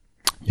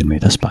You're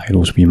made of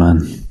spirals, wee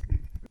man.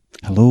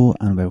 Hello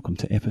and welcome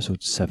to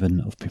episode 7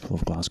 of People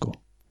of Glasgow.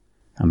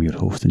 I'm your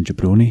host and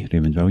jabroni,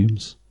 Raymond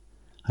Williams,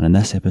 and in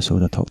this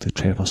episode I talk to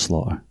Trevor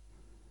Sloughter.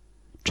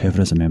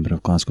 Trevor is a member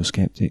of Glasgow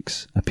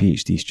Skeptics, a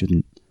PhD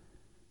student,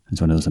 and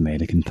it's one of those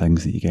American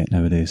things that you get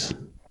nowadays.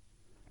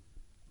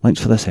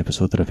 Links for this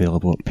episode are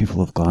available at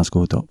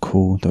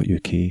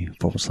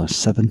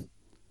peopleofglasgow.co.uk/7.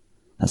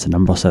 That's the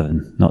number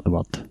 7, not the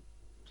word.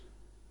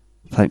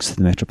 Thanks to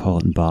the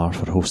Metropolitan Bar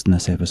for hosting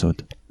this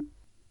episode.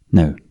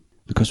 Now,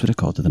 because we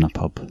recorded in a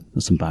pub,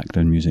 there's some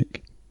background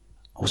music.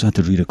 I also had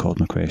to re-record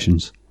my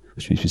questions,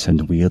 which makes me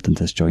sound weird and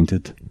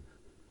disjointed,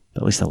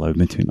 but at least allowed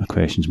me to make my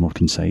questions more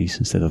concise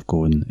instead of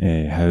going,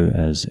 how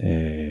is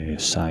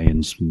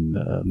science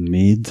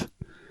made?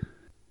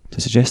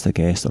 To suggest a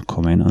guest or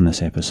comment on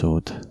this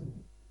episode,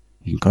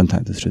 you can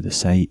contact us through the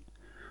site,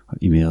 or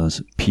email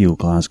us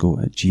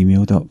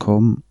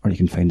poglasgow@gmail.com, or you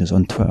can find us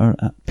on Twitter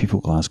at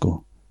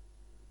peopleglasgow.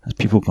 That's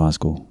People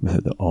Glasgow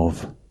without the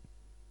of.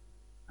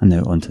 And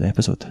now on to the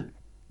episode.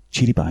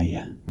 Cheery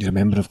bye. You're a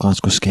member of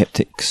Glasgow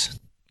Skeptics.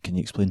 Can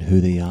you explain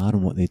who they are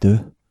and what they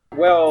do?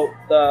 Well,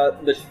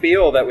 the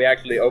spiel that we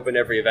actually open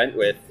every event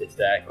with is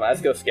that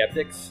Glasgow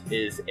Skeptics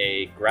is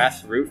a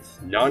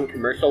grassroots,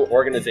 non-commercial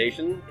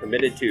organization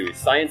committed to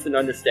science and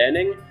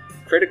understanding,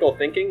 critical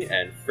thinking,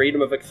 and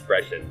freedom of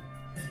expression.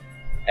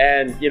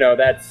 And,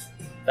 that's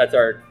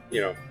our,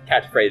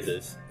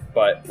 catchphrases.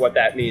 But what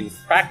that means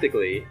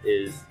practically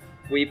is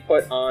we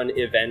put on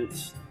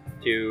events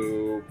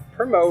to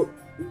promote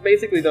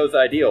basically those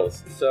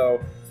ideals.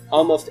 So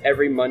almost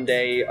every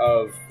Monday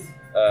of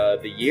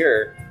the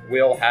year,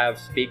 we'll have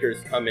speakers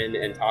come in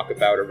and talk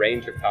about a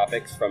range of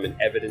topics from an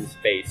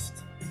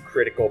evidence-based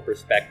critical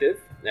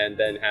perspective, and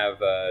then have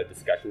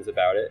discussions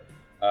about it.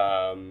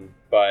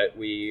 But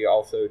we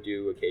also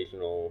do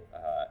occasional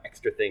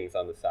extra things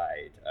on the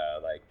side,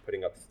 like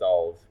putting up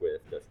stalls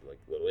with just like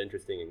little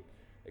interesting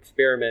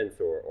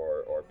experiments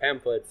or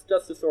pamphlets,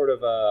 just to sort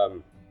of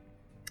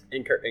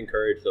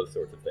encourage those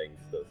sorts of things,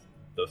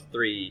 those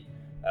three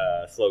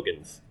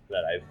slogans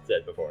that I've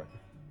said before.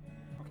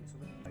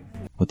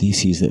 What do you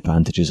see as the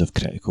advantages of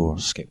critical or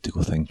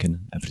skeptical thinking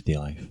in everyday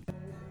life?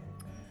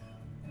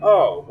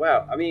 Oh,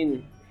 wow. I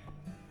mean,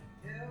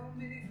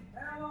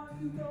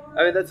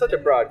 that's such a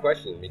broad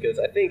question, because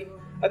I think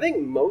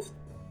most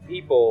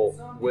people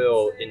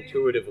will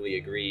intuitively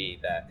agree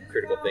that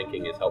critical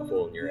thinking is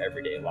helpful in your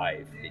everyday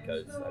life,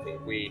 because,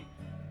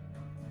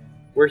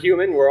 we're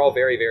human, we're all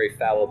very, very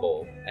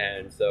fallible,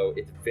 and so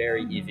it's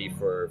very easy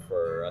for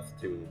us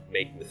to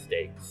make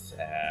mistakes,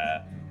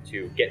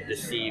 to get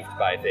deceived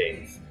by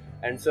things.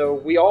 And so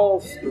we all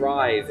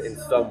strive in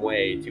some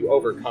way to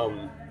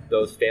overcome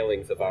those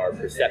failings of our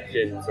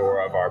perceptions or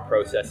of our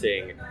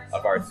processing,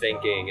 of our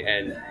thinking,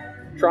 and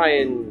try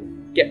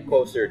and get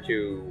closer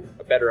to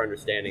a better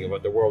understanding of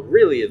what the world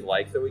really is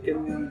like so we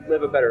can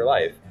live a better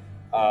life.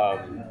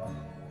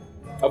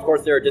 Of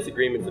course, there are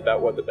disagreements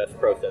about what the best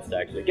process to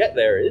actually get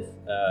there is.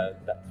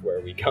 That's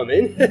where we come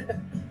in.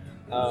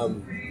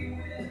 But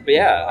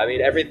yeah,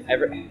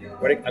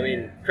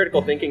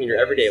 critical thinking in your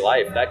everyday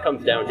life, that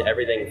comes down to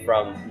everything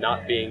from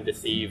not being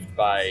deceived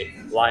by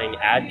lying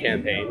ad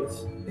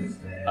campaigns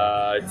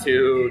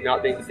to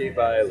not being deceived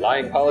by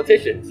lying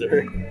politicians.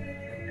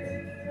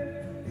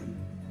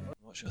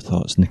 What's your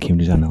thoughts on the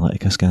Cambridge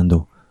Analytica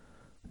scandal?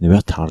 They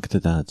were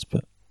targeted ads,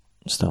 but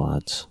still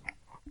ads.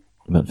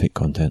 They weren't fake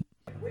content.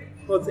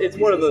 Well, it's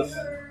one of those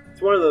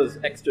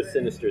extra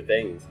sinister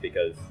things,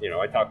 because,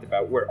 I talked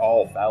about we're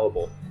all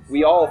fallible.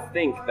 We all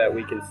think that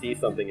we can see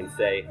something and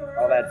say,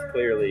 oh, that's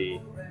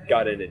clearly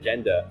got an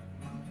agenda.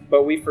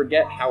 But we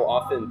forget how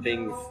often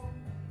things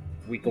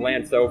we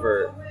glance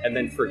over and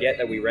then forget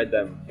that we read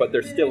them, but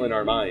they're still in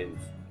our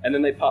minds. And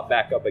then they pop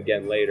back up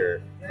again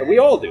later. And we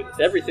all do this,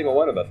 every single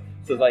one of us.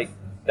 So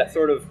that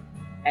sort of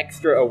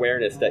extra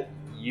awareness that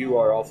you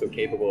are also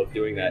capable of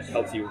doing that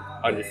helps you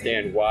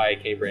understand why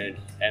Cambridge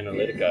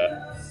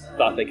Analytica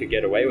thought they could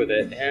get away with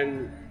it,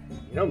 and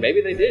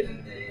maybe they did.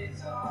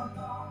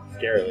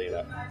 Scarily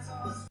enough.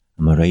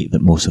 Am I right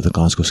that most of the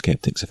Glasgow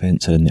Skeptics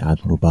events are in the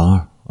Admiral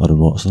Bar or in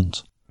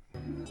Watson's?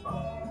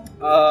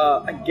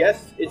 I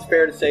guess it's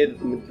fair to say that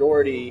the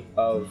majority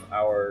of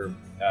our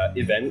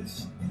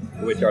events,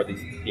 which are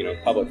these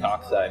public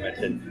talks that I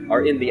mentioned,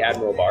 are in the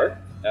Admiral Bar,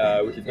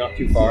 which is not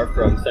too far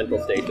from Central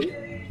Station.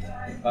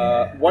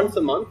 Once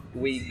a month,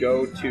 we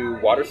go to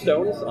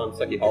Waterstones on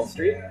Sucky Hall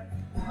Street,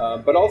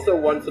 but also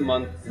once a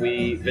month,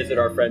 we visit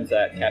our friends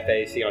at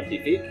Café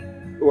Scientifique,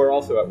 who are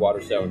also at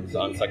Waterstones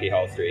on Sucky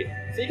Hall Street.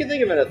 So you can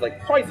think of it as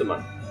like twice a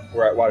month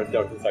we're at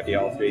Waterstones on Sucky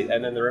Hall Street,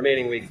 and then the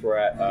remaining weeks we're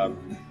at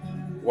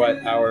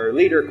what our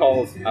leader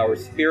calls our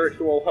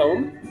spiritual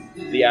home,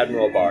 the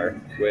Admiral Bar,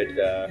 which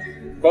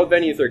both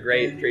venues are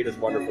great, treat us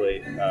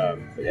wonderfully.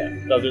 But yeah,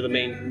 those are the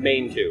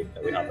main two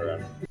that we hop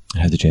around.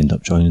 How did you end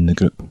up joining the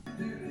group?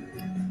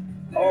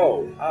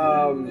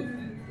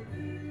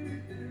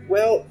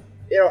 Well,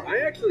 I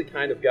actually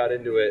kind of got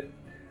into it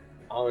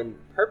on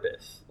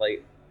purpose.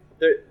 Like,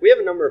 we have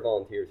a number of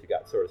volunteers who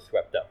got sort of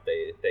swept up.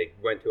 They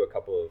went to a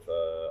couple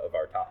of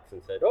our talks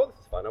and said, "Oh, this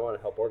is fun. I want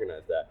to help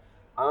organize that."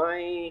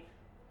 I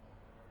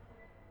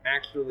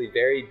actually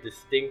very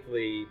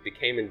distinctly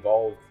became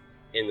involved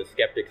in the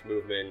skeptics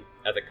movement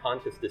as a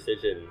conscious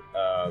decision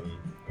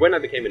when I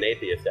became an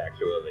atheist.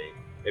 Actually,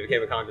 it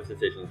became a conscious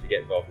decision to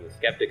get involved in the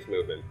skeptics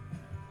movement,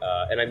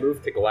 and I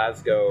moved to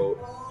Glasgow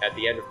at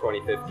the end of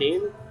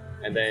 2015,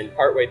 and then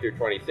partway through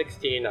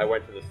 2016, I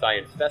went to the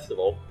Science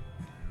Festival.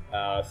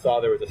 Saw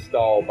there was a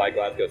stall by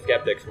Glasgow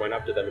Skeptics, went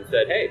up to them and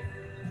said, "Hey,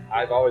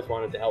 I've always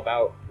wanted to help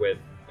out with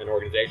an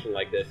organization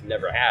like this,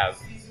 never have.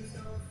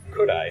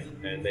 Could I?"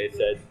 And they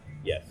said,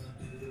 yes.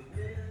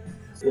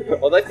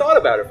 Well, they thought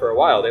about it for a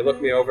while. They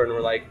looked me over and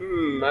were like,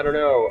 I don't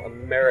know,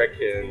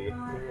 American.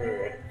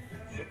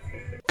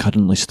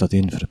 Currently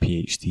studying for a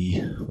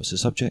PhD. What's the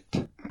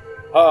subject?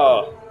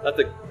 Oh, that's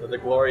a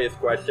glorious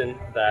question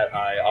that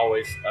I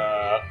always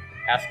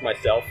ask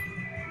myself,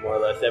 more or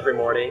less every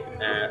morning,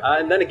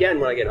 and then again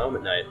when I get home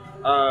at night.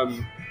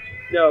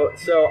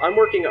 So I'm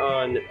working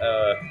on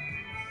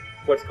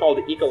what's called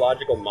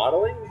ecological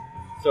modeling.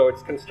 So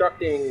it's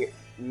constructing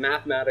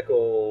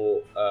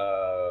mathematical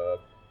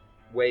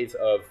ways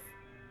of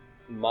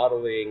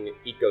modeling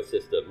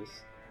ecosystems.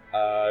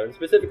 And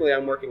specifically,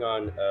 I'm working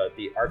on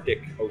the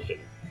Arctic Ocean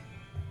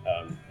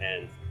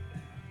and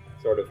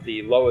sort of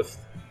the lowest,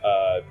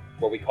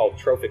 what we call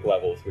trophic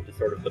levels, which is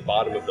sort of the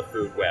bottom of the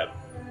food web,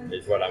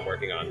 is what I'm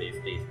working on.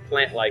 These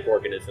plant-like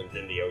organisms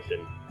in the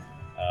ocean.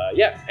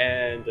 That's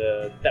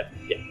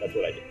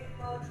what I do.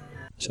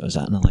 So is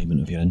that an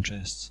alignment of your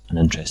interests? An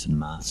interest in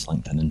maths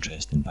linked to an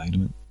interest in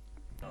environment?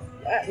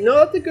 No,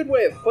 that's a good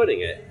way of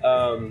putting it.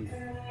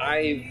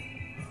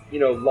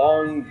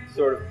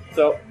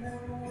 So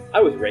I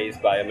was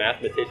raised by a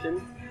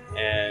mathematician,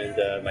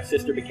 and my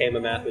sister became a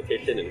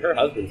mathematician, and her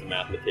husband's a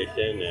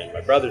mathematician, and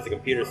my brother's a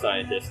computer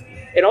scientist.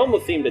 It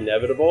almost seemed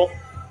inevitable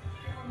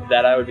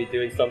that I would be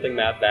doing something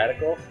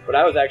mathematical, but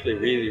I was actually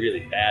really,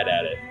 really bad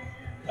at it.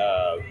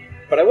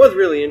 But I was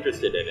really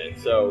interested in it,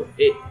 so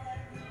it's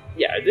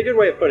a good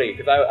way of putting it,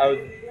 because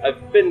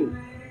I've been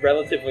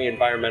relatively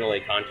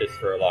environmentally conscious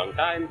for a long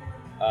time,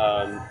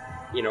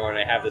 and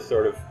I have this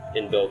sort of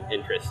inbuilt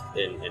interest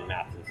in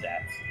maths and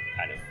stats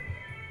kind of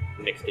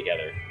mixed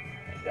together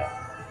like that.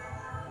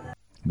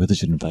 Where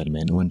does your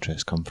environmental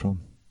interest come from?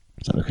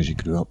 Is that because you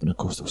grew up in a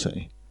coastal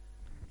city?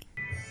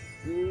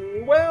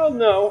 Well,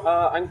 no.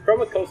 I'm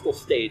from a coastal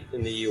state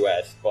in the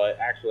U.S., but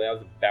actually I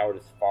was about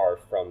as far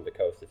from the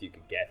coast as you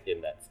could get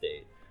in that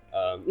state.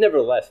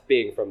 Nevertheless,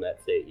 being from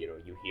that state, you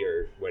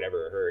hear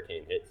whenever a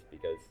hurricane hits,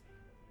 because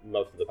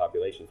most of the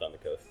population's on the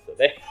coast, so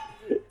they,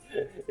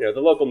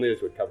 the local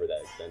news would cover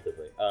that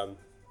extensively.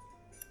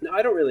 No,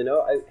 I don't really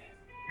know.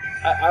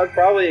 I would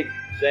probably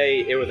say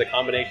it was a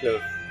combination of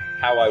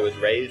how I was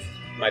raised.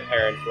 My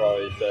parents were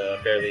always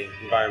fairly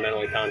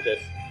environmentally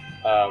conscious,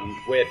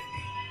 with,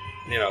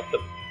 the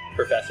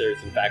professors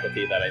and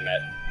faculty that I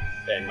met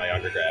in my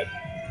undergrad.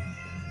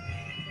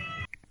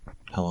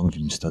 How long have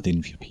you been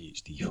studying for your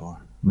PhD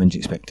for? When do you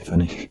expect to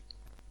finish?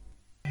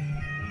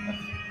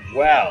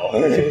 Well,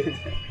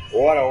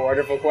 what a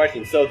wonderful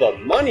question. So the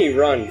money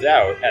runs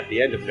out at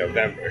the end of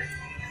November.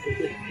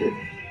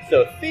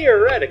 So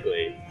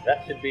theoretically,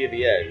 that should be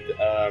the end.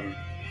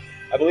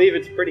 I believe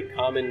it's pretty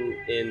common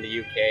in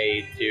the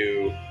UK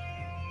to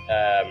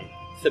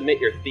submit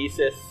your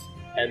thesis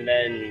and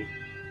then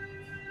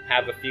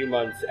have a few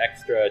months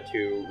extra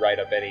to write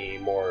up any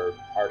more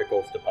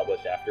articles to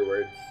publish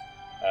afterwards.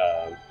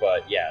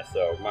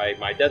 So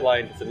my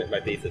deadline to submit my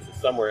thesis is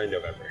somewhere in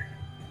November.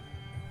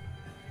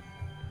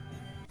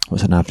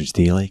 What's an average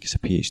day like as a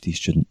PhD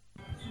student?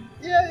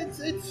 Yeah,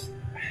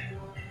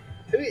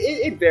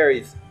 it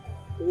varies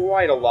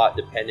quite a lot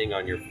depending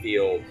on your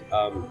field.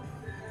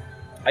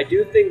 I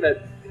do think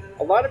that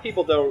a lot of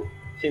people don't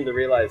seem to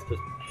realize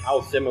just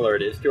how similar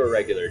it is to a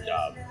regular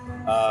job.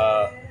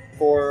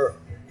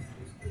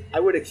 I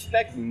would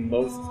expect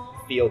most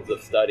fields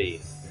of study,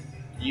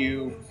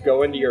 you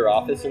go into your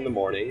office in the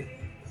morning,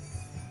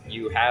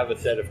 you have a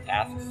set of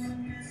tasks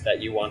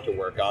that you want to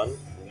work on,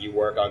 you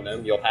work on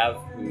them, you'll have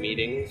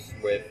meetings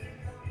with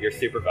your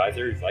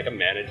supervisors, like a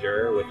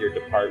manager, with your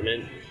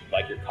department,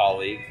 like your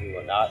colleagues and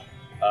whatnot.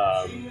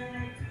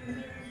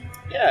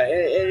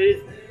 It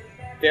is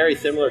very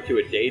similar to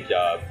a day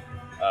job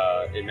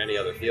in many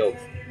other fields,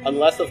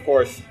 unless, of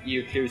course,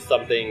 you choose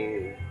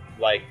something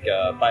like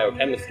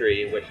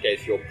biochemistry, in which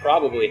case you'll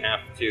probably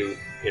have to,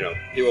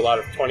 do a lot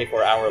of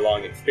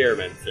 24-hour-long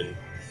experiments and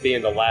be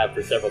in the lab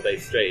for several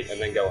days straight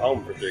and then go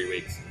home for 3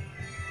 weeks.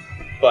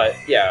 But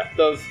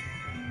those,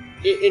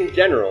 in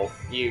general,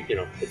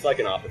 it's like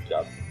an office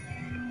job.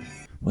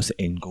 What's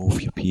the end goal for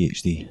your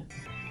PhD?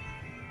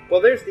 Well,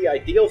 there's the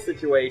ideal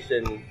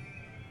situation,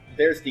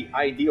 there's the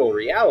ideal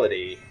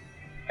reality,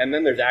 and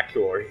then there's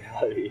actual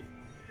reality.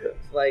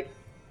 It's like,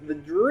 the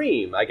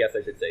dream, I guess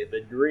I should say, the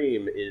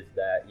dream is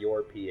that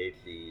your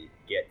PhD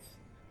gets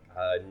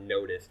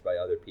noticed by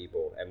other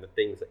people, and the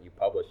things that you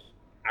publish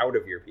out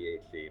of your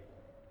PhD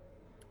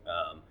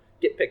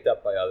get picked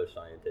up by other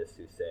scientists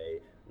who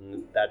say,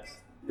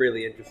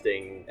 really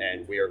interesting,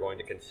 and we are going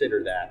to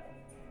consider that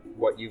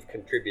what you've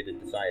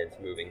contributed to science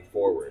moving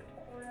forward.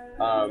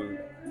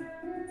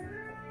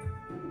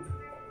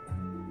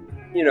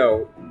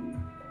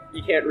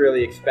 You can't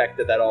really expect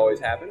that always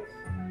happens.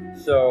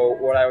 So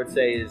what I would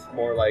say is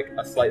more like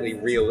a slightly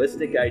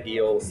realistic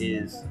ideal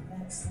is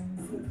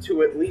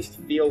to at least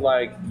feel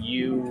like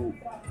you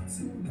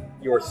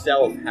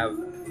yourself have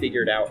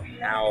figured out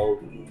how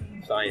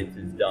science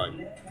is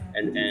done.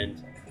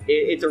 And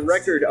it's a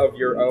record of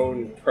your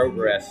own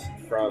progress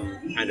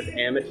from kind of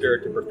amateur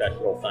to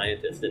professional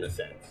scientist in a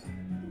sense.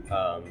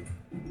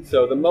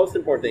 So the most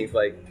important thing is,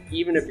 like,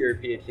 even if your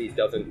PhD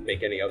doesn't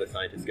make any other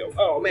scientists go,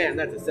 oh man,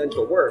 that's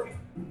essential work,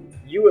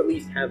 you at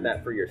least have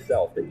that for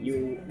yourself, that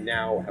you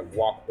now have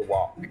walked the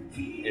walk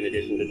in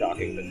addition to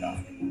talking the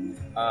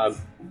talk.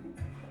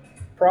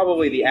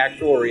 Probably the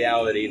actual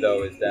reality,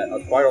 though, is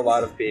that quite a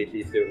lot of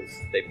PhD students,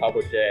 they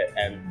publish it,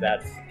 and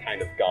that's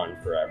kind of gone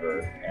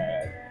forever.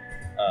 And,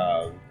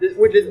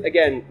 which is,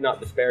 again, not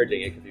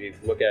disparaging it, because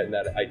if you look at it in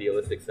that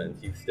idealistic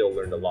sense, you've still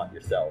learned a lot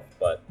yourself.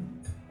 But,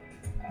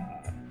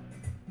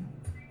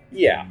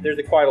 yeah, there's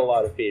quite a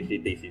lot of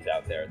PhD theses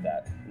out there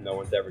that no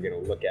one's ever going to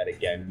look at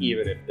again,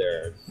 even if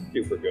they're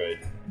super good,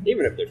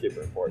 even if they're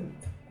super important.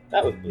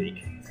 That was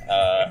bleak.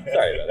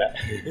 Sorry about that.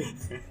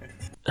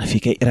 If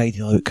you get your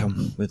ideal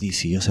outcome, where do you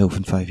see yourself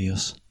in 5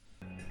 years?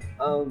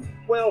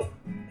 Well,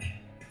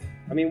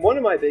 I mean, one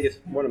of my biggest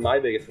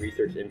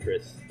research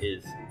interests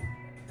is,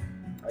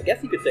 I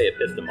guess you could say,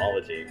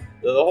 epistemology.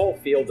 The whole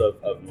field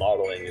of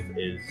modeling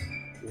is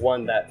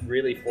one that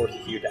really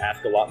forces you to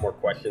ask a lot more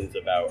questions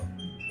about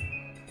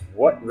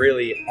what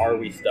really are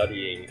we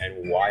studying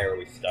and why are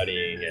we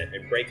studying it,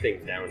 and break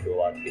things down to a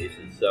lot of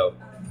pieces. So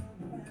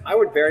I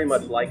would very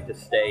much like to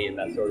stay in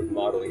that sort of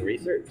modeling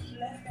research,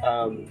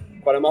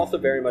 but I'm also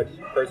very much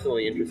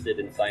personally interested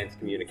in science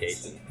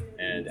communication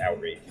and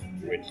outreach,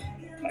 which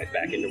ties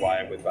back into why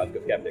I'm with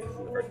Glasgow Skeptics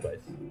in the first place.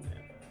 Yeah.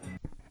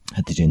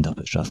 How did you end up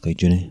at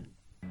Strathclyde Uni?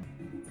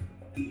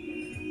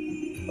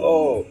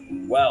 Oh,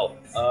 well,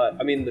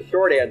 I mean, the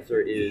short answer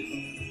is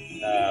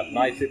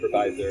my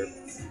supervisor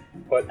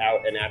put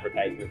out an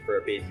advertisement for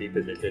a PhD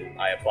position.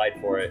 I applied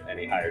for it, and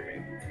he hired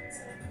me.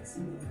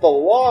 The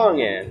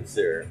long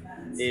answer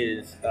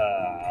is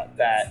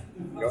that,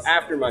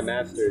 after my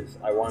master's,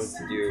 I wanted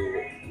to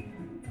do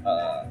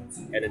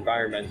an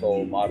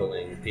environmental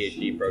modeling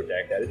PhD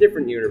project at a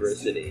different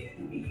university,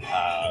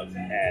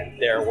 and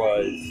there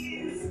was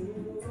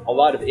a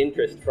lot of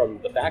interest from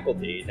the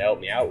faculty to help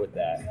me out with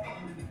that,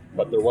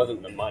 but there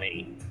wasn't the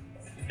money,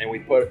 and we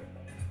put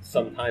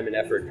some time and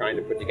effort trying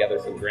to put together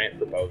some grant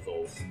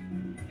proposals,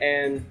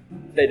 and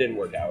they didn't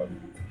work out.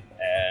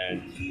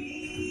 And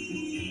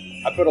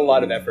I put a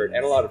lot of effort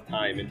and a lot of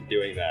time into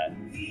doing that,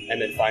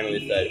 and then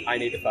finally said, I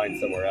need to find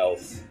somewhere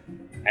else,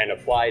 and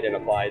applied and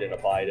applied and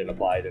applied and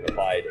applied and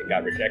applied, and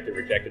got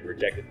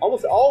rejected,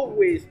 almost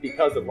always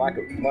because of lack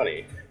of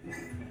money,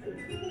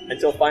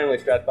 until finally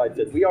Strathclyde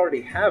said, we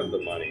already have the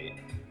money,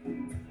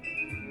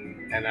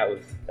 and that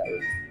was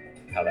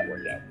how that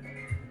worked out.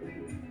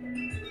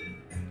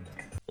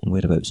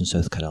 Whereabouts in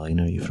South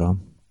Carolina are you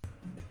from?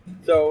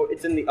 So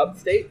it's in the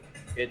upstate.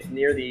 It's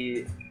near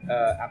the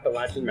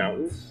Appalachian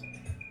Mountains.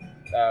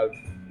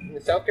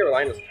 South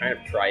Carolina is kind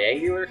of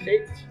triangular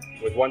shaped,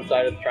 with one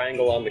side of the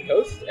triangle on the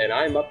coast, and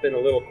I'm up in a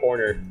little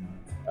corner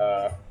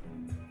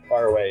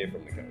far away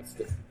from the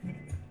coast.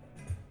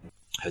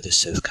 How does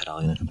South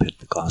Carolina compare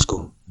to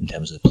Glasgow in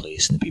terms of the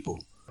place and the people?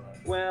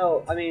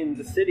 Well, I mean,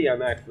 the city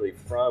I'm actually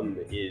from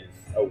is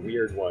a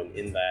weird one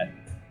in that,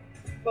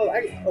 well,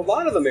 a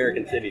lot of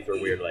American cities are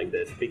weird like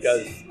this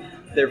because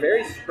they're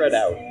very spread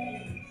out.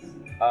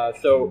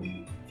 So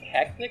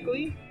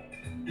technically,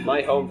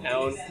 my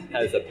hometown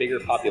has a bigger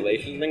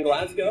population than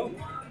Glasgow.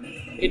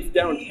 Its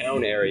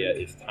downtown area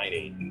is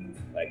tiny.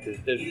 Like,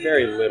 there's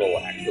very little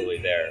actually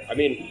there. I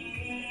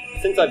mean,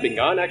 since I've been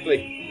gone,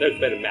 actually, there's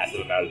been a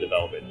massive amount of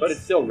development, but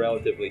it's still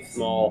relatively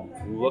small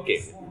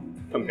looking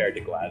compared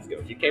to Glasgow.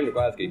 If you came to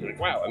Glasgow, you'd be like,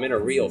 wow, I'm in a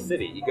real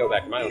city. You go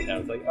back to my hometown,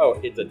 it's like, oh,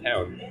 it's a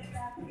town.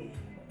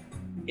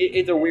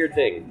 It's a weird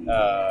thing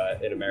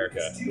in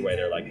America, the way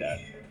they're like that.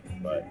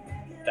 But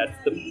that's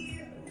the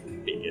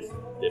biggest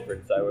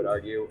difference, I would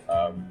argue.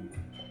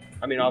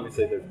 I mean,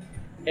 obviously, there's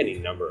any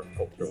number of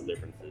cultural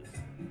differences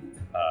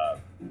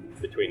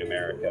between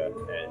America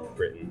and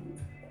Britain.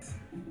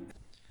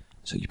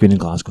 So you've been in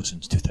Glasgow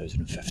since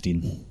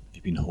 2015. Have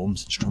you been home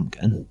since Trump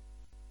got in?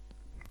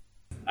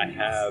 I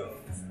have,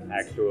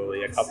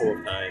 actually, a couple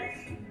of times.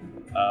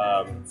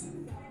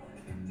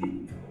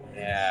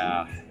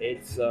 Yeah,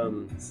 it's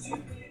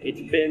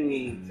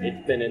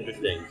been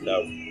interesting.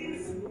 So,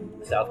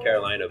 South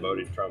Carolina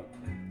voted Trump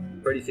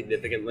pretty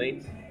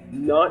significantly.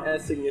 Not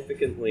as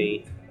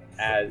significantly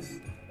as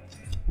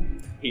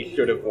he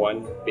should have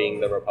won, being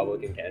the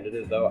Republican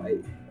candidate, though.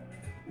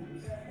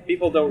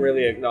 People don't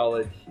really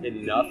acknowledge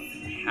enough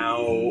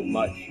how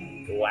much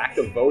lack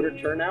of voter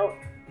turnout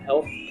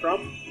helped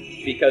Trump,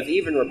 because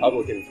even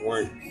Republicans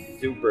weren't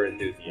super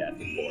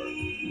enthusiastic for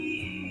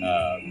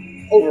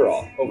him.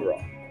 Overall.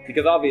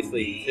 Because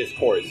obviously his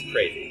core is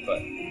crazy, but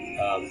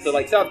So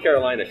like South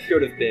Carolina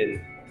should have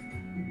been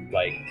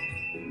like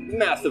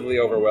massively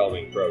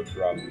overwhelming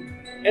pro-Trump.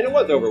 And it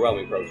was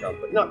overwhelming pro-Trump,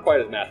 but not quite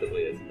as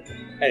massively as...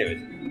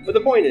 Anyways, but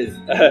the point is,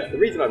 the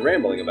reason I'm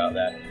rambling about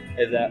that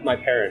is that my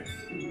parents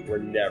were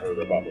never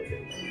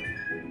Republicans.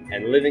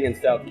 And living in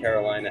South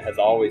Carolina has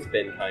always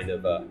been kind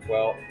of a,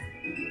 well,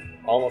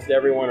 almost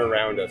everyone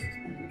around us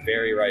is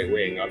very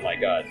right-wing,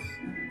 unlike us.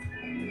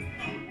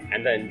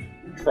 And then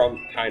Trump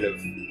kind of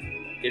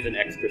is an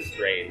extra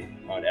strain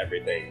on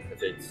everything,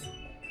 because it's,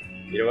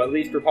 you know, at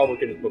least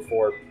Republicans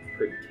before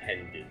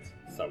pretended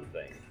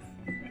something.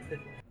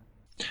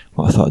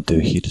 What I thought I'd do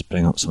here is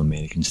bring up some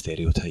American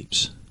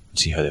stereotypes and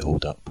see how they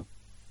hold up.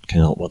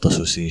 Kind of like word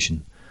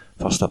association.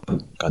 First up,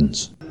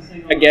 guns.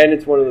 Again,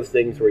 it's one of those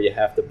things where you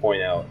have to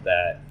point out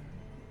that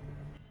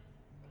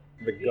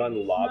the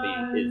gun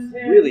lobby is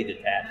really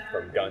detached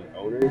from gun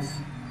owners.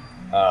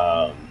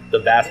 The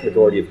vast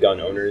majority of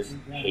gun owners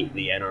hate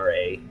the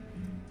NRA,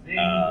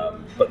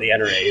 but the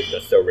NRA is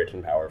just so rich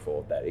and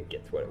powerful that it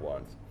gets what it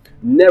wants.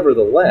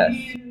 Nevertheless,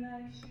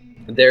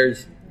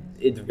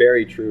 it's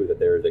very true that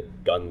there is a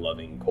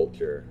gun-loving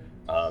culture,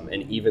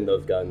 and even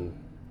those gun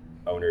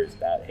owners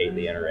that hate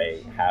the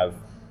NRA have,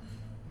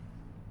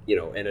 you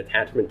know, an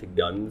attachment to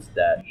guns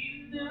that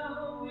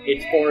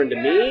it's foreign to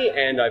me,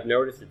 and I've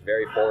noticed it's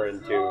very foreign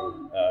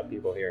to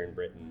people here in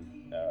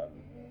Britain,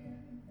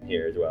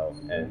 here as well.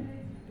 And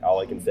all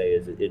I can say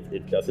is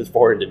it's just as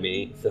foreign to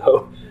me.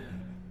 So,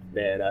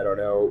 man, I don't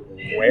know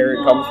where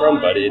it comes from,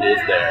 but it is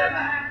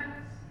there.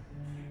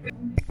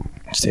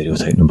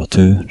 Stereotype number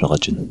 2,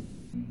 religion.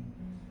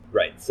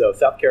 Right, so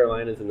South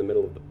Carolina is in the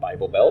middle of the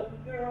Bible Belt.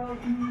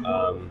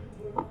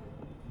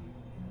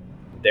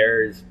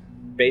 There's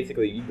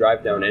basically, you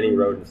drive down any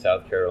road in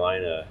South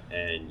Carolina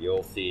and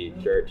you'll see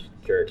church,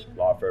 church,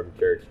 law firm,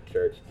 church,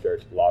 church,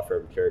 church, law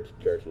firm, church,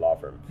 church, law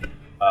firm.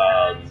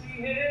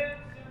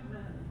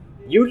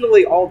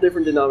 Usually all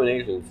different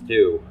denominations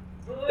too.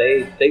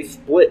 They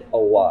split a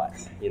lot.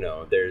 You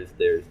know, there's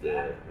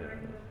the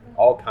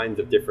all kinds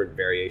of different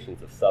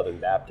variations of Southern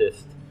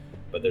Baptist,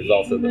 but there's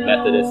also the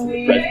Methodists and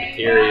the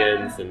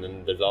Presbyterians, and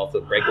then there's also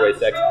breakaway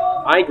sects.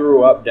 I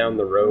grew up down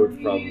the road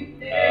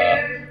from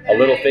a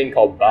little thing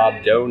called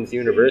Bob Jones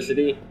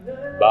University.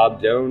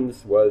 Bob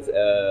Jones was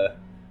a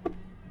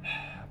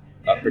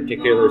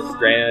particular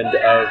strand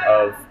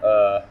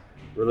of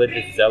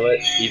religious zealot,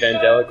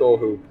 evangelical,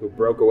 who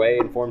broke away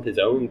and formed his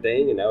own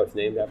thing, and now it's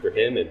named after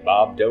him, and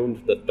Bob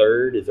Jones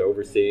III is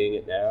overseeing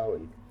it now.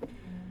 And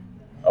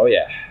oh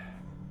yeah,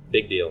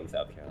 big deal in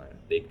South Carolina,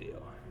 big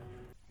deal.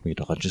 Were you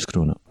religious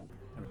growing up?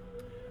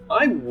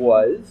 I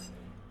was,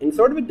 in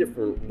sort of a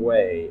different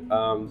way.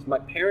 My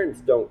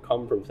parents don't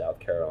come from South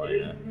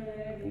Carolina.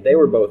 They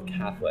were both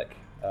Catholic.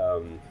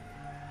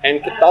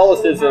 And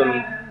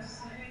Catholicism,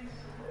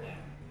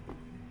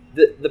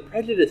 the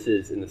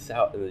prejudices in the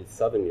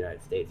southern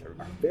United States are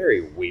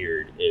very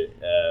weird.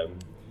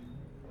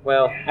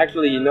 Well,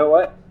 actually, you know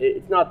what?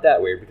 It's not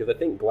that weird, because I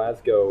think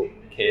Glasgow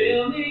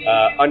can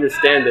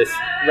understand this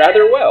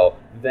rather well,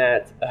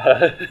 that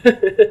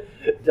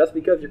just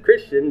because you're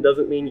Christian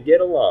doesn't mean you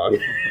get along.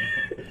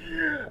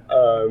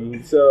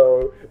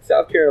 So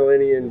South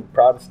Carolinian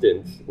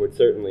Protestants would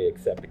certainly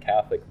accept a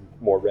Catholic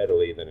more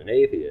readily than an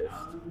atheist,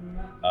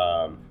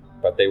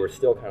 but they were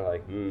still kind of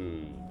like,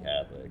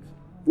 Catholics.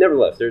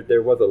 Nevertheless,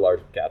 there was a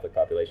large Catholic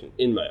population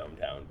in my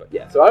hometown, but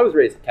yeah, so I was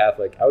raised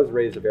Catholic. I was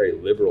raised a very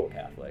liberal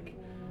Catholic,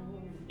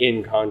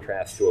 in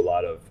contrast to a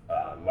lot of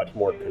much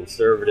more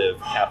conservative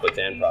Catholics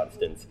and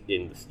Protestants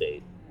in the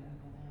state.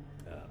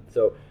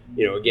 So,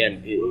 you know,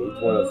 again,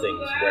 it's one of those things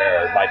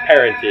where my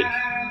parentage,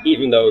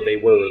 even though they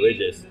were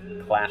religious,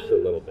 clashed a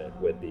little bit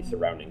with the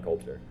surrounding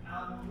culture.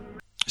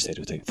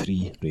 Stereotype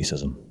 3,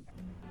 racism.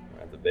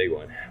 That's a big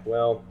one.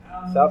 Well,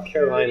 South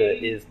Carolina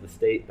is the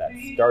state that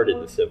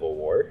started the Civil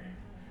War.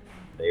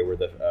 They were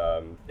they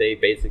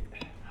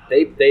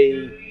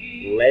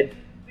led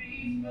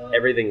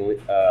everything.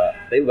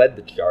 They led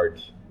the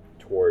charge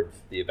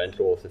towards the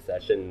eventual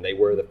secession. They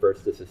were the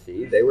first to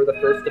secede. They were the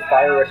first to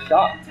fire a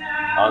shot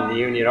on the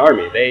Union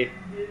Army. They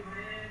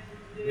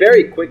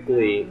very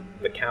quickly,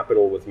 the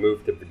capital was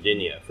moved to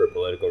Virginia for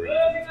political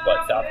reasons,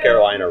 but South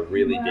Carolina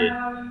really did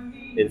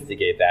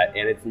instigate that,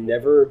 and it's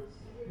never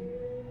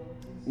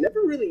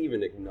really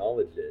even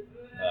acknowledged it.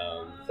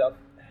 So,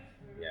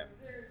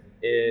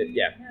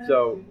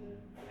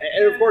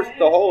 and of course,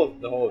 the whole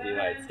of the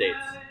United States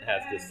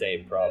has the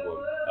same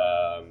problem.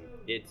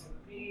 It's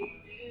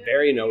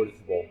very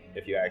noticeable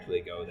if you actually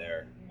go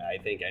there. I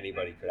think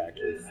anybody could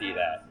actually see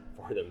that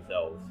for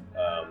themselves.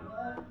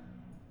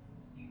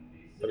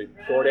 I mean,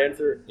 short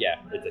answer, yeah,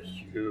 it's a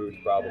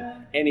huge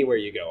problem anywhere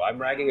you go. I'm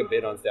ragging a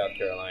bit on South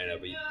Carolina,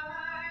 but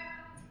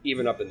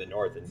even up in the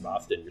north in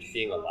Boston, you're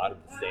seeing a lot of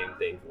the same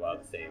things, a lot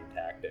of the same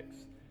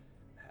tactics.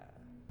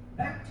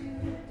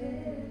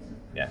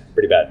 Yeah,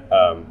 pretty bad.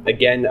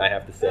 Again, I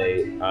have to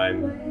say,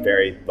 I'm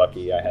very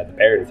lucky I had the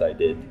parents I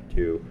did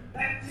to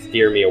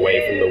steer me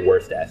away from the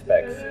worst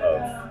aspects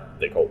of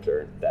the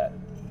culture, that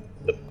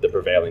the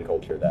prevailing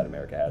culture that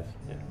America has.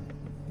 Yeah.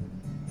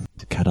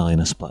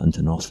 Carolina split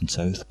into North and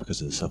South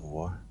because of the Civil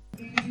War?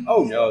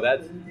 Oh no,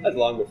 that's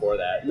long before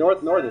that.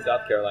 North and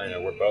South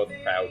Carolina were both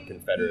proud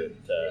Confederate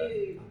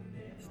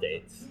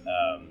states.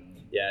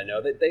 Yeah,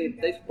 no,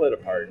 they split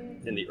apart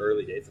in the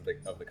early days of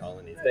the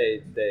colonies.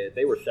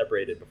 They were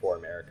separated before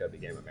America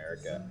became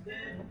America.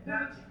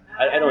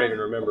 I don't even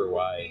remember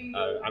why.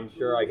 I'm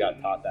sure I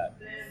got taught that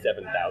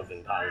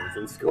 7,000 times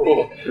in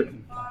school.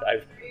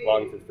 I've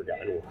long since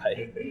forgotten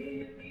why.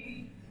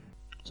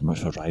 So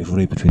much for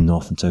rivalry between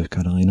North and South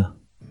Carolina.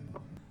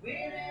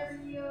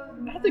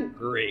 That's a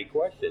great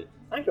question.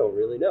 I don't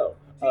really know.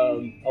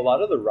 A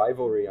lot of the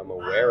rivalry I'm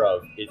aware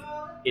of is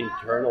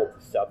internal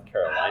to South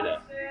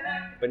Carolina.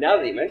 But now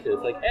that you mention it,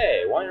 it's like,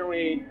 hey, why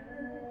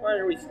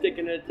aren't we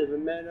sticking it to the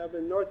men up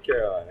in North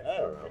Carolina? I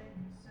don't know.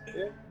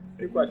 Yeah,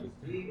 good question.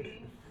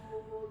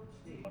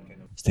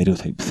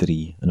 Stereotype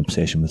 3, an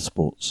obsession with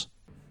sports.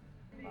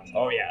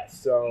 Oh yeah,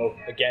 so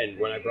again,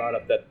 when I brought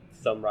up that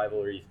some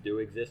rivalries do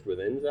exist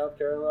within South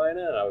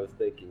Carolina, I was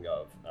thinking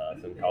of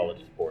some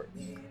college sports.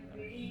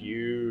 A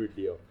huge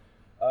deal.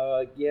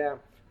 Pro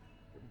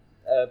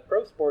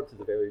sports is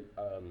a very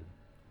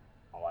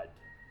odd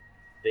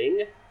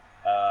thing.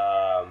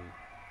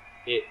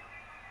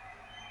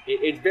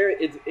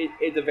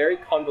 It's a very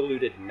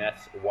convoluted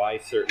mess why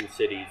certain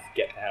cities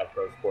get to have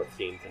pro sports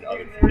teams and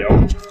others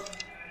don't.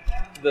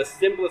 The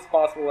simplest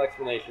possible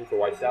explanation for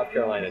why South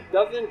Carolina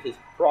doesn't is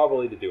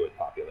probably to do with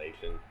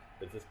population.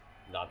 There's just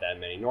not that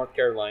many. North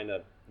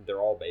Carolina,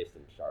 they're all based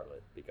in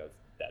Charlotte because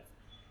that's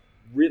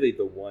really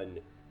the one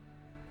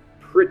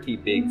pretty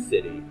big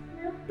city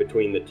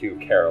between the two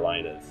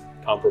Carolinas,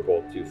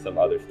 comparable to some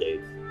other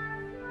states.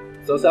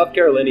 So South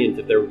Carolinians,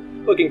 if they're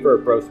looking for a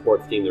pro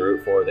sports team to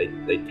root for, they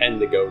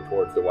tend to go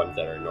towards the ones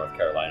that are in North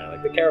Carolina,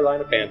 like the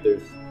Carolina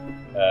Panthers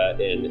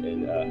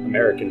in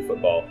American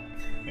football,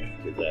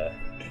 which is a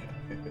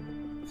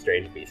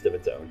strange beast of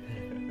its own.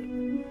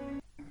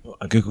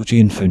 I googled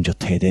you and found your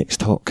TEDx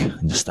talk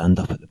and your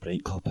stand-up at the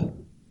Bright Club.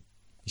 You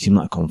seem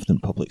like a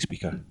confident public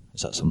speaker.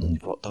 Is that something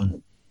you've worked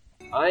on?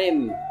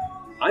 I'm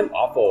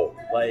awful.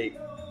 Like,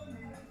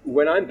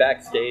 when I'm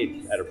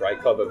backstage at a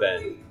Bright Club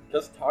event,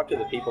 just talk to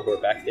the people who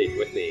are backstage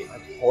with me.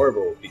 I'm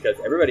horrible because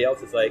everybody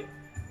else is like,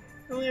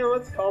 oh,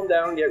 let's calm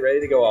down, get ready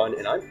to go on,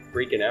 and I'm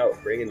freaking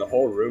out, bringing the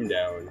whole room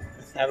down,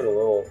 just having a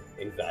little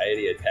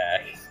anxiety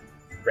attack,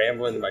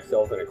 rambling to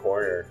myself in a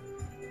corner.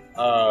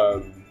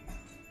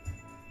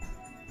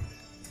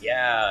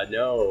 Yeah,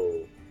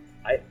 no,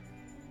 I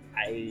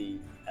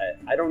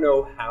don't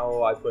know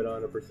how I put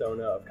on a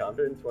persona of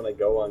confidence when I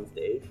go on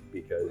stage,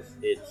 because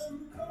it's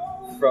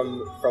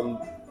from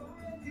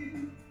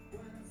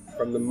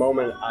the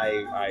moment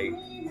I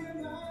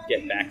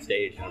get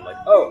backstage and I'm like,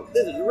 oh,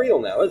 this is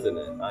real now, isn't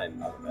it?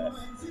 I'm a mess.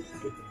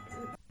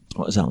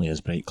 What exactly is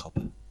Bright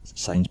Club? Is it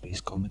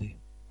science-based comedy?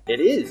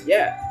 It is,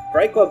 yeah.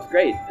 Bright Club's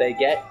great. They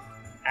get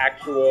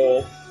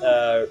actual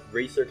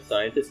research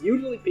scientists,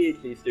 usually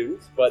PhD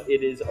students, but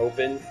it is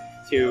open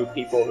to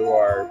people who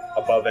are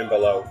above and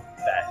below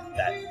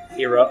that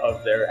era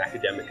of their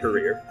academic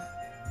career.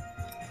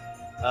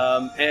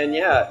 And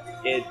yeah,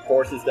 it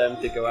forces them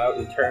to go out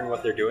and turn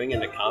what they're doing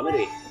into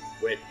comedy,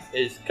 which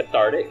is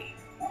cathartic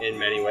in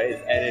many ways,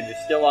 and it is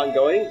still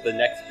ongoing. The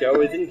next show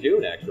is in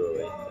June,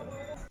 actually.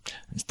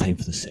 It's time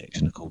for the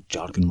section called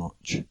Jargon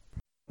Watch.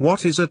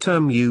 What is a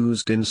term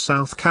used in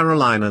South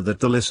Carolina that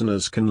the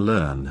listeners can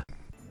learn?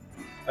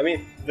 I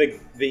mean, the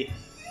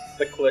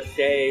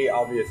cliche,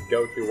 obvious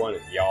go-to one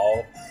is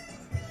y'all.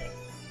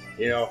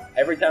 You know,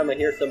 every time I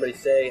hear somebody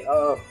say,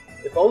 oh,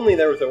 if only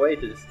there was a way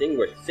to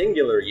distinguish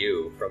singular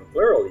you from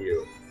plural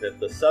you, that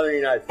the southern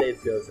United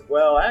States goes,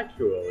 well,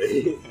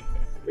 actually,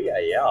 we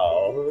got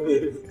y'all.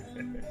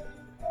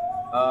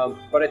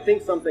 But I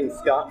think something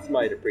Scots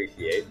might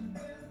appreciate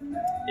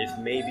is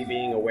maybe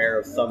being aware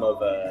of some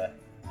of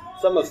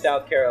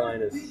South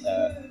Carolina's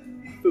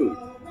food.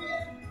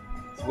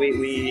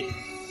 We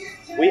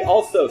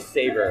also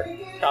savor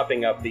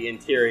chopping up the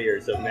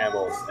interiors of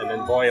mammals and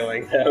then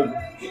boiling them.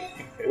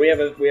 We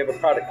have a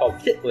product called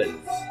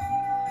chitlins.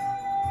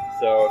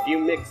 So if you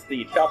mix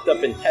the chopped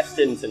up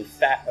intestines and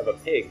fat of a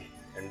pig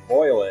and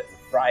boil it and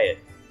fry it,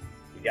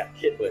 you got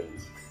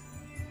chitlins.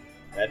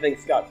 And I think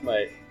Scots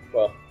might,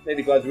 well,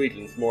 maybe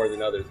Glaswegians more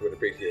than others would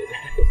appreciate it.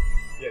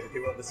 Yeah, the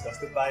people that are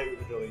disgusted by it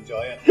would really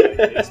enjoy it. You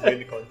explain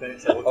the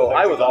contents.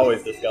 I was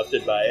always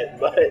disgusted by it,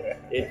 but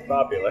it's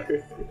popular.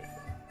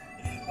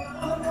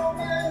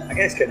 I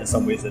guess kind of in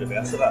some ways the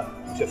reverse of that.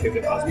 What's your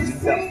favourite Glaswegian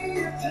film?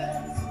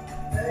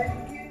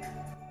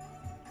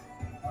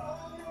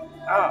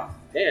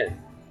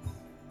 Man.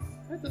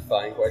 That's a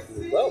fine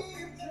question as well.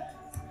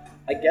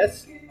 I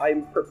guess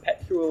I'm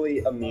perpetually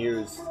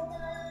amused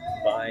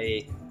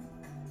by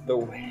the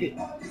way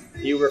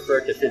you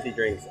refer to fizzy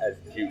drinks as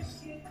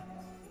juice.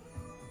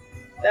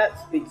 That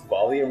speaks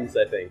volumes,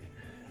 I think.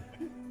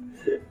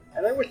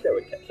 And I wish that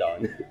would catch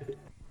on.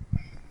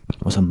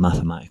 What's a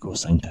mathematical or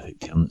scientific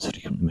term that's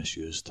frequently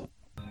misused?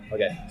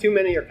 Okay, too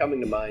many are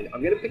coming to mind.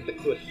 I'm going to pick the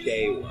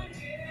cliche one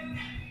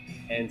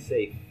and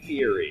say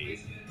theory,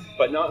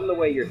 but not in the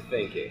way you're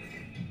thinking.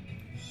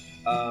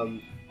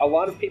 a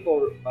lot of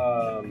people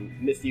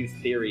misuse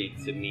theory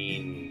to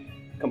mean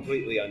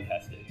completely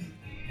untested.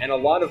 And a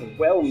lot of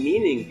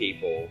well-meaning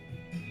people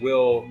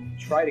will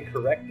try to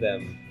correct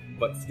them,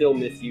 but still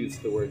misuse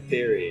the word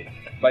theory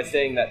by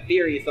saying that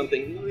theory is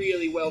something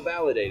really well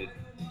validated.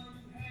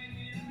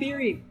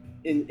 Theory,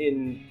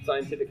 in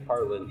scientific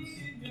parlance,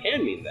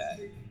 can mean that.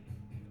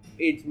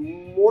 It's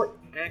more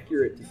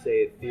accurate to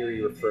say a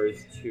theory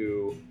refers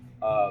to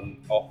a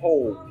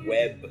whole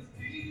web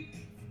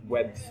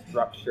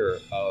structure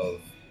of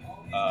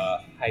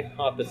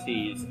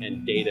hypotheses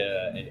and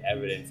data and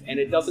evidence, and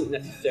it doesn't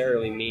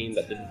necessarily mean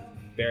that this is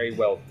very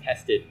well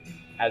tested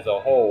as a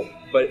whole,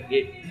 but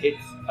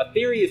it's a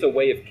theory is a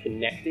way of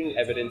connecting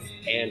evidence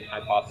and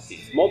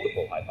hypotheses,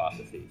 multiple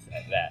hypotheses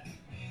at that.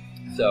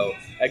 So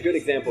a good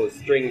example is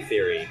string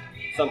theory,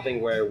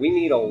 something where we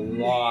need a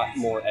lot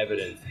more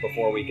evidence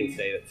before we can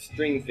say that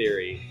string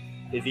theory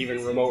is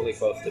even remotely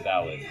close to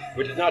valid,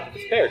 which is not to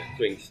disparage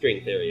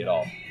string theory at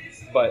all,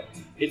 but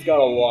it's got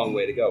a long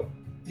way to go.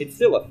 It's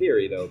still a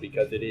theory, though,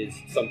 because it is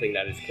something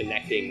that is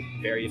connecting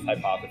various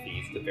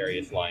hypotheses to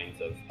various lines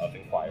of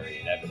inquiry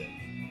and evidence.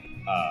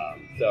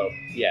 So,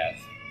 yes,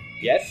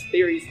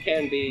 theories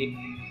can be,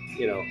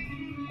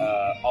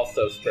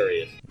 also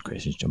spurious.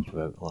 Questions jump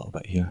about a little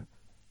bit here.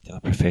 Do you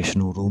have a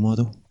professional role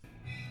model?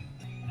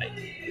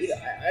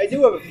 I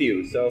do have a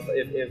few, so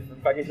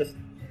if I can just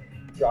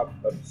drop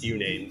a few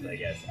names, I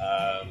guess.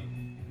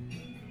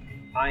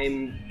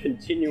 I'm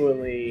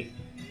continually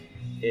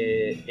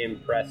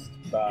impressed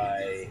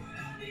by...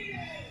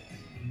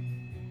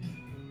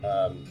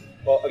 I'll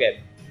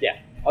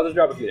just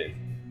drop a few names.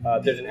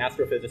 There's an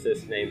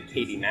astrophysicist named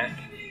Katie Mack.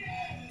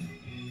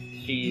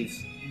 She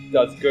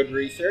does good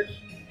research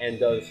and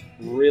does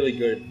really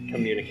good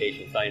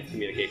science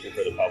communication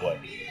for the public.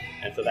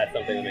 And so that's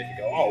something that makes you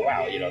go, oh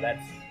wow,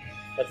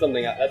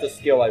 that's a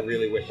skill I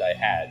really wish I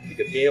had,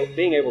 because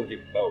being able to do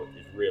both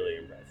is really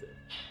impressive.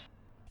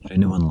 For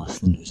anyone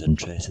listening who's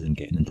interested in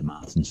getting into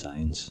maths and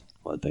science,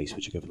 what advice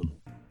would you give them?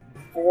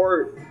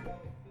 For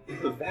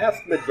the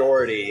vast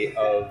majority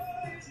of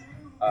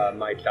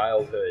my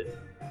childhood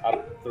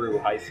up through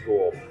high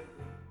school,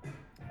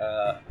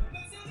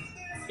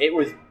 it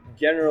was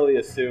generally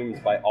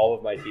assumed by all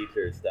of my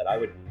teachers that I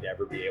would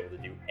never be able to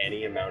do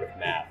any amount of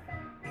math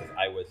because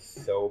I was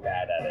so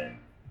bad at it.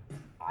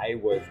 I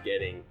was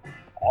getting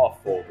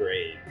awful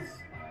grades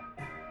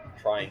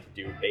trying to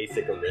do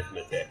basic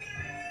arithmetic.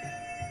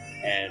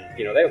 And,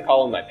 they would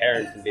call in my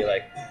parents and be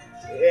like,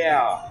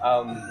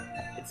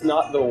 it's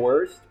not the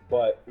worst,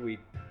 but we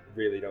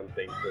really don't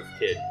think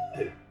this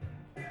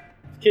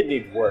kid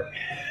needs work.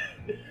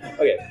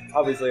 Okay,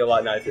 obviously a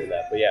lot nicer than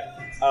that, but yeah.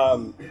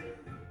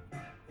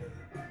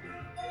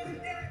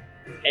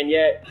 And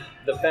yet,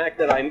 the fact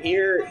that I'm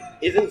here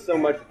isn't so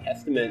much a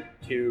testament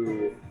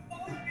to,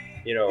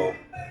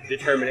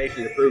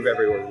 determination to prove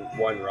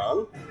everyone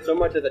wrong, so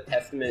much as a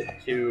testament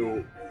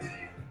to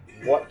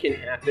what can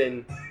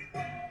happen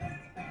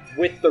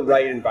with the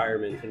right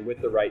environment and with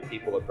the right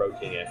people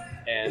approaching it.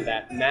 And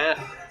that math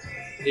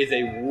is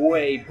a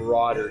way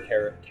broader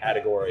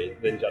category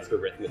than just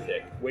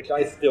arithmetic, which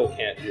I still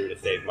can't do to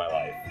save my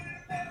life.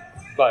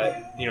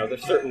 But,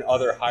 there's certain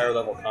other higher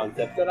level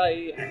concepts that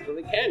I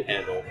actually can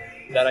handle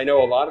that I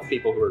know a lot of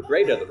people who are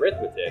great at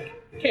arithmetic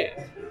can't.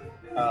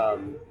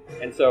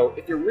 And so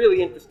if you're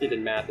really interested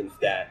in math and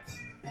stats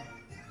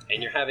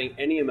and you're having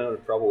any amount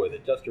of trouble with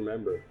it, just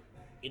remember,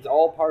 it's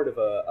all part of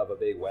a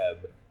big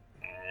web.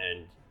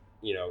 And,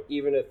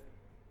 even if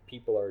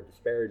people are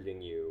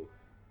disparaging you,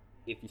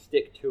 if you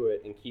stick to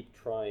it and keep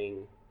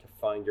trying to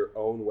find your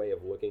own way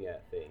of looking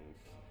at things,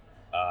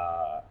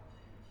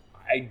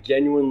 I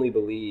genuinely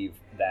believe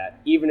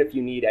that even if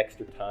you need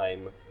extra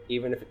time,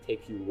 even if it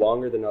takes you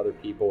longer than other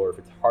people, or if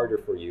it's harder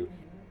for you,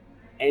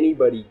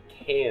 anybody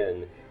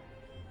can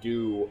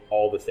do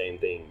all the same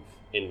things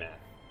in math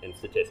and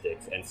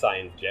statistics and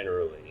science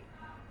generally.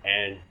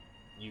 And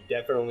you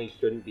definitely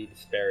shouldn't be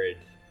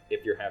disparaged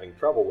if you're having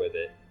trouble with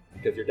it,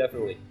 because you're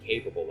definitely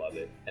capable of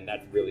it, and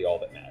that's really all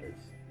that matters.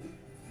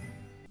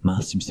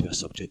 Math seems to be a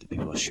subject that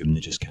people assume they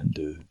just can't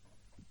do.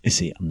 They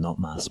say, I'm not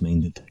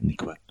maths-minded, and they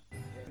quit.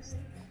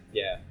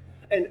 Yeah.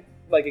 And,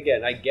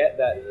 again, I get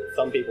that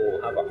some people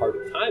will have a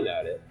harder time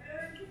at it,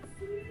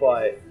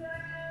 but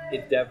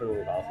it's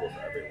definitely possible for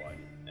everyone.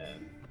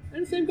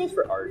 And the same goes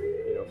for art.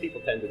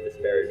 People tend to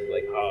disparage,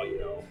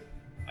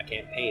 I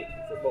can't paint.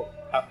 It's like, well,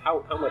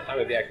 how much time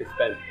have you actually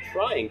spent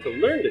trying to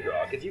learn to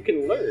draw? Because you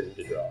can learn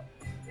to draw.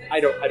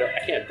 I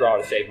can't draw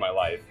to save my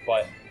life,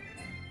 but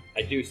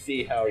I do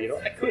see how,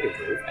 I could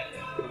improve.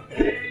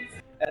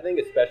 I think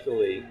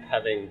especially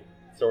having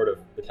sort of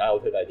the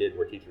childhood I did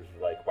where teachers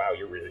were like, wow,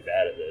 you're really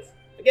bad at this.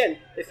 Again,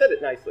 they said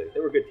it nicely. They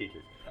were good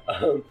teachers.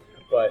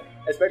 But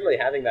especially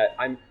having that,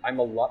 I'm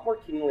a lot more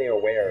keenly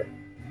aware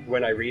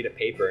when I read a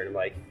paper, and I'm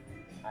like,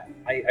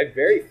 I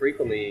very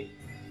frequently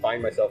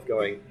find myself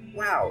going,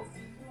 wow,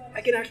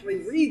 I can actually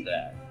read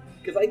that.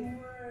 Because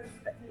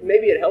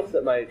maybe it helps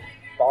that my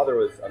father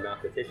was a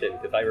mathematician,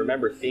 because I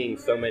remember seeing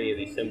so many of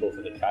these symbols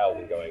as a child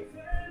and going,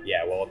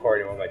 yeah, well,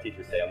 according to what my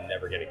teachers say, I'm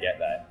never going to get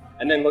that.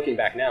 And then looking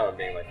back now and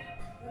being like,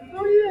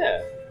 oh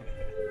yeah,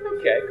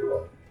 okay,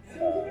 cool.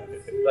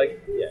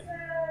 Yeah,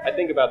 I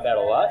think about that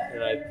a lot,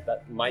 and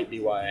that might be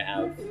why I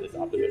have this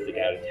optimistic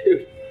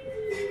attitude.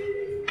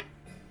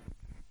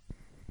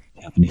 Do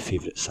you have any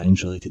favourite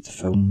science-related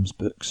films,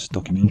 books,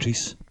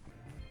 documentaries?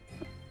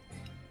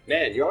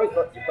 Man, you're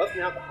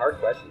busting out the hard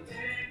questions.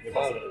 You're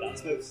busting out the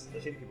dance moves. I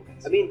think people can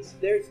see. I mean,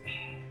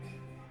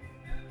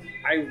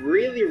 I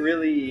really,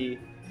 really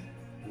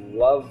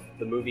love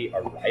the movie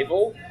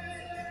Arrival.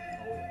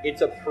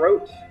 Its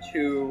approach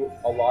to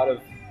a lot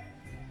of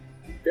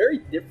very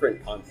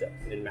different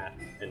concepts in math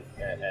and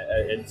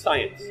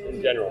science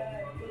in general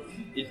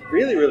is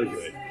really, really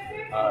good.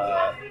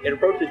 It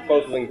approaches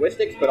both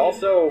linguistics but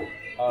also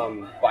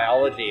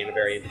biology in a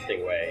very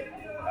interesting way.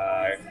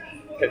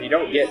 Because you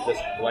don't get this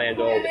bland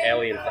old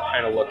aliens that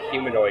kind of look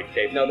humanoid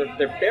shaped. No,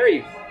 they're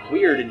very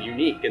weird and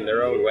unique in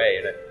their own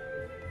way.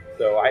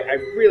 So I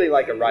really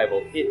like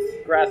Arrival. Its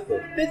grasp of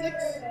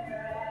physics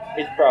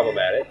is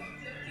problematic,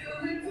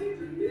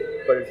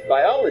 but its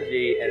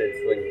biology and its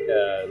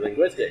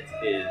linguistics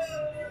is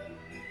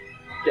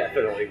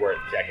definitely worth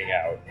checking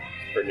out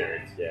for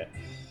nerds, yeah.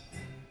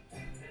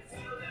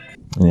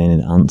 And any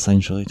that aren't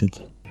science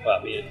related? Well,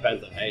 I mean, it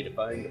depends on how you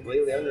define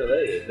completely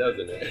unrelated,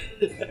 doesn't it?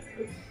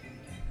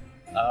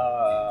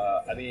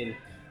 I mean,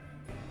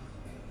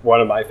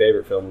 one of my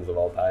favorite films of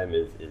all time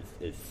is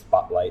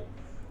Spotlight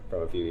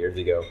from a few years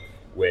ago,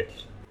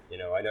 which, you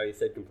know, I know you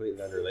said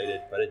completely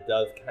unrelated, but it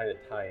does kind of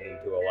tie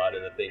into a lot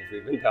of the things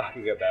we've been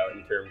talking about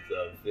in terms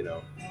of, you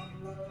know,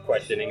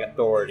 questioning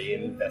authority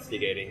and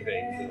investigating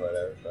things and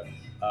whatever. But,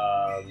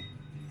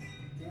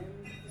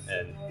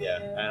 and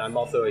I'm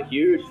also a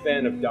huge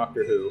fan of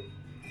Doctor Who,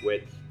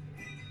 which,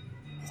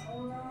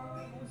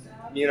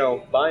 you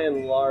know, by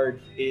and large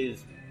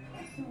is,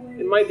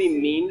 it might be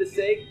mean to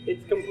say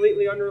it's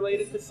completely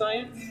unrelated to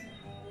science,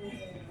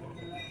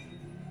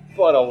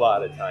 but a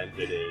lot of times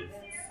it is.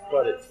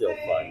 But it's still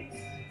fun.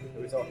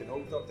 Are we talking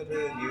old Doctor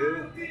Who,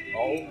 new,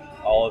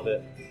 all of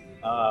it.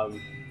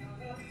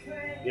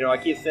 You know, I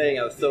keep saying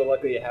I was so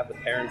lucky to have the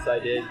parents I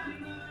did.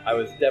 I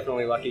was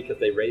definitely lucky because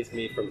they raised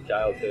me from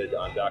childhood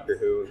on Doctor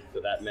Who,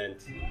 so that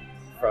meant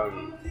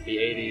from the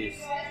 80s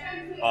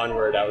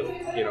onward, I was,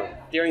 you know,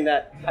 during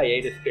that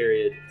hiatus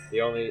period,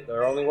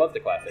 there only was the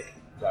classic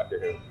Doctor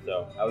Who,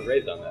 so I was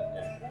raised on that,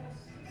 yeah.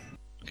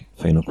 Okay,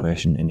 final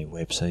question, any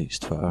websites,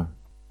 Twitter,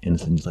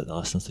 anything you'd like the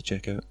listeners to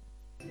check out?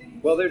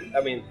 Well,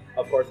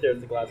 of course,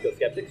 there's the Glasgow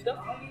Skeptics stuff.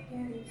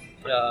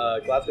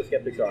 Glasgow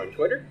Skeptics are on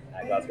Twitter,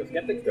 at Glasgow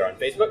Skeptics. They're on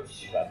Facebook,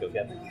 Glasgow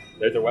Skeptics.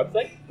 There's our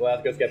website,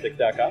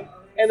 GlasgowSkeptics.com.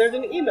 And there's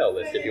an email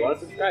list if you want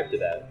to subscribe to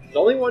that. It's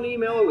only one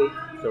email a week,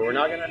 so we're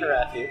not going to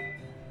harass you.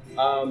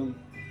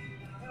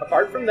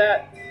 Apart from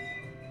that,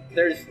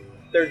 there's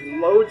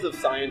loads of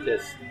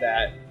scientists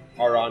that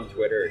are on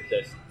Twitter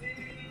just,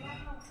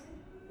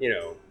 you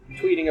know,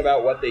 tweeting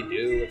about what they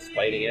do,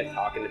 explaining it,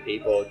 talking to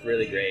people. It's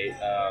really great.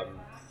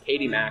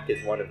 Katie Mack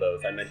is one of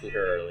those. I mentioned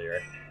her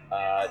earlier.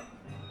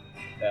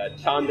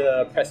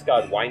 Chanda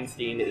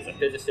Prescott-Weinstein is a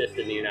physicist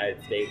in the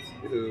United States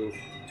who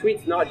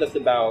tweets not just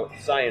about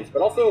science, but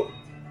also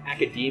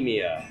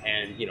academia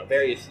and, you know,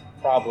 various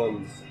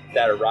problems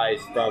that arise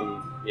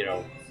from, you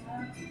know,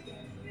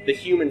 the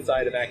human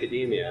side of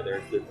academia.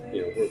 There's this,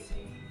 you know,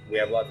 we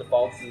have lots of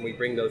faults, and we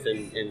bring those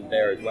in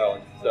there as well.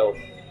 And so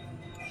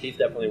she's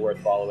definitely worth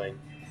following.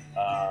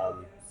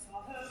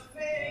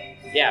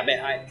 Yeah,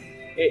 man,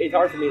 it's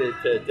hard for me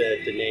to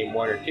name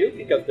one or two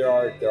because there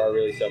are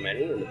really so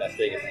many, and the best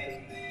thing is just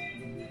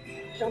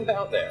jump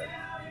out there.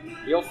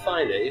 You'll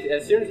find it.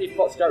 As soon as you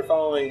start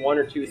following one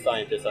or two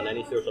scientists on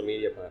any social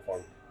media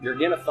platform, you're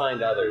going to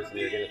find others, and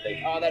you're going to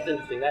think, oh, that's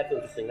interesting, that's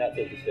interesting, that's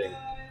interesting.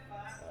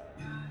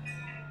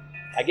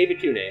 I gave you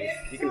two names.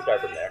 You can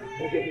start from there.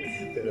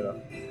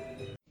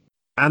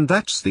 And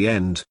that's the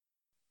end.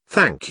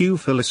 Thank you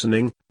for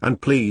listening,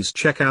 and please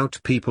check out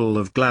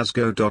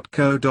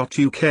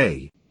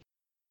peopleofglasgow.co.uk.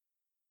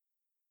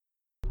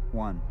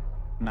 1.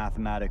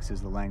 Mathematics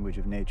is the language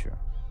of nature.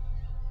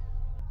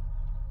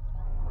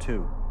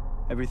 2.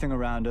 Everything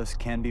around us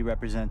can be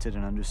represented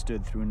and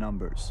understood through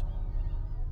numbers.